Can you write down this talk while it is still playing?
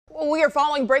We are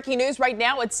following breaking news right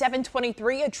now at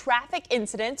 7:23. A traffic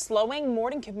incident slowing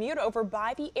morning commute over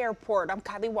by the airport. I'm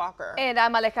Kylie Walker. And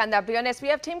I'm Alejandra Briones. We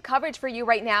have team coverage for you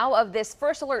right now of this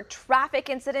first alert traffic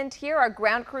incident here. Our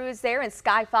ground crew is there in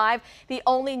Sky 5, the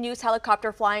only news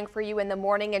helicopter flying for you in the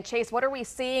morning. And Chase, what are we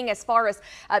seeing as far as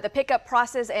the pickup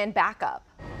process and backup?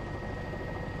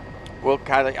 Well,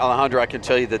 Kylie, Alejandra, I can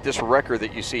tell you that this wrecker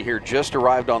that you see here just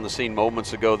arrived on the scene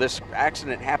moments ago. This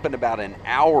accident happened about an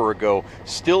hour ago.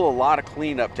 Still a lot of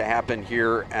cleanup to happen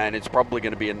here, and it's probably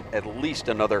going to be at least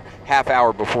another half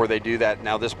hour before they do that.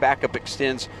 Now, this backup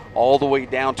extends all the way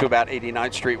down to about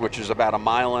 89th Street, which is about a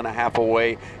mile and a half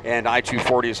away, and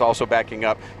I-240 is also backing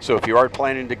up. So if you are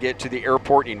planning to get to the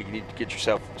airport, you need to get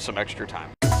yourself some extra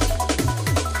time.